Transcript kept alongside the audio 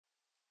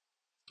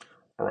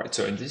All right,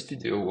 so in this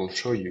video, we'll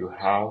show you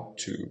how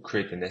to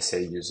create an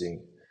essay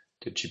using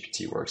the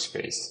GPT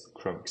Workspace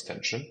Chrome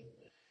extension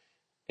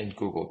in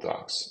Google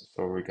Docs.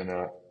 So we're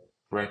gonna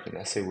write an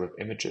essay with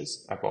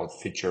images about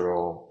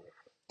Fitzgerald,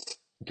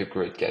 The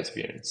Great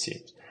Gatsby, and it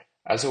seems.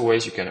 As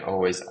always, you can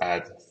always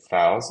add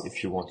files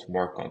if you want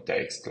more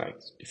context, like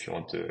if you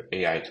want the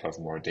AI to have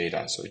more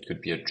data. So it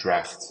could be a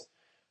draft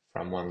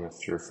from one of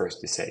your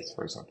first essays,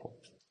 for example.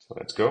 So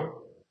let's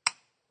go.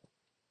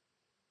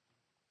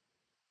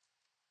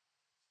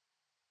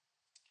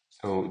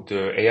 So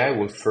the AI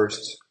will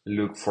first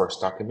look for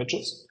stock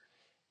images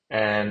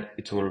and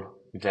it will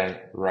then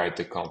write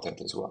the content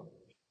as well.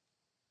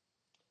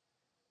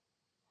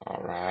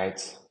 All right.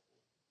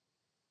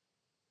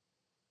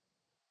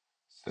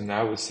 So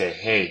now we say,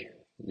 hey,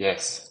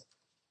 yes,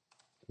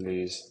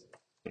 please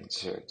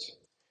insert.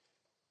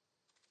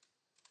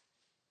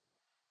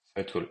 So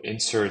it will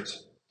insert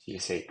the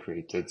essay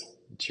created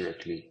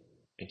directly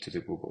into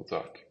the Google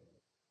Doc.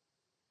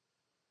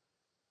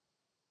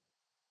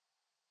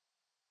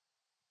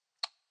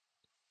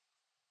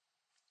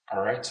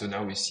 All right, so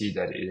now we see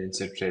that it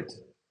inserted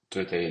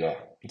the data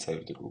inside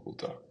of the Google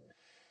Doc.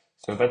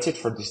 So that's it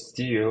for this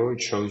video.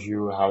 It shows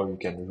you how you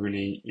can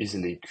really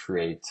easily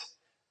create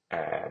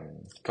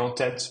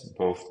content,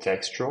 both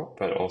textual,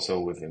 but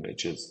also with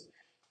images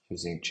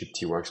using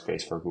GPT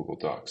Workspace for Google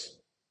Docs.